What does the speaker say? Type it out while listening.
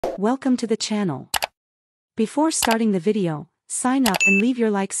Welcome to the channel. Before starting the video, sign up and leave your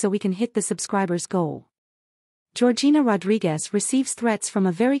like so we can hit the subscribers goal. Georgina Rodriguez receives threats from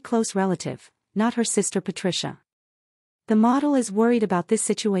a very close relative, not her sister Patricia. The model is worried about this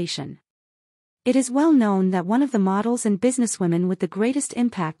situation. It is well known that one of the models and businesswomen with the greatest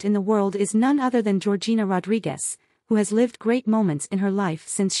impact in the world is none other than Georgina Rodriguez, who has lived great moments in her life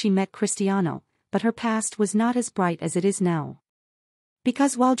since she met Cristiano, but her past was not as bright as it is now.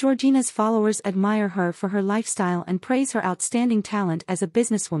 Because while Georgina's followers admire her for her lifestyle and praise her outstanding talent as a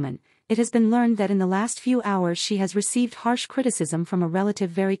businesswoman, it has been learned that in the last few hours she has received harsh criticism from a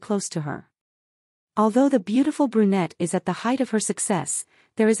relative very close to her. Although the beautiful brunette is at the height of her success,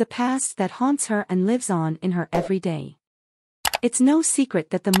 there is a past that haunts her and lives on in her every day. It's no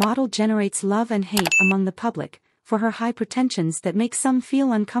secret that the model generates love and hate among the public, for her high pretensions that make some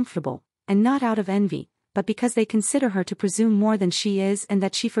feel uncomfortable, and not out of envy, but because they consider her to presume more than she is and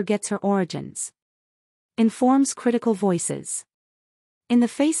that she forgets her origins. Informs critical voices. In the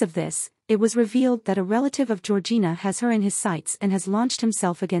face of this, it was revealed that a relative of Georgina has her in his sights and has launched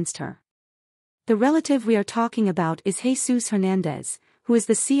himself against her. The relative we are talking about is Jesus Hernandez, who is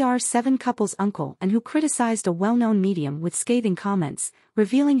the CR7 couple's uncle and who criticized a well-known medium with scathing comments,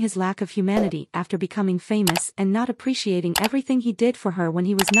 revealing his lack of humanity after becoming famous and not appreciating everything he did for her when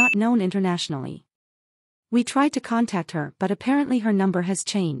he was not known internationally. We tried to contact her, but apparently her number has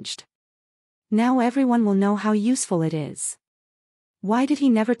changed. Now everyone will know how useful it is. Why did he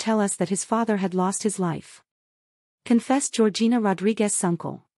never tell us that his father had lost his life? Confessed Georgina Rodriguez's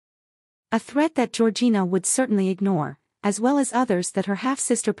uncle. A threat that Georgina would certainly ignore, as well as others that her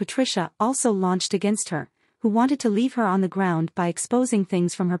half-sister Patricia also launched against her, who wanted to leave her on the ground by exposing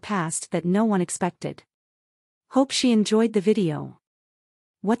things from her past that no one expected. Hope she enjoyed the video.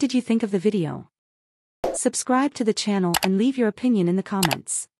 What did you think of the video? Subscribe to the channel and leave your opinion in the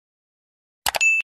comments.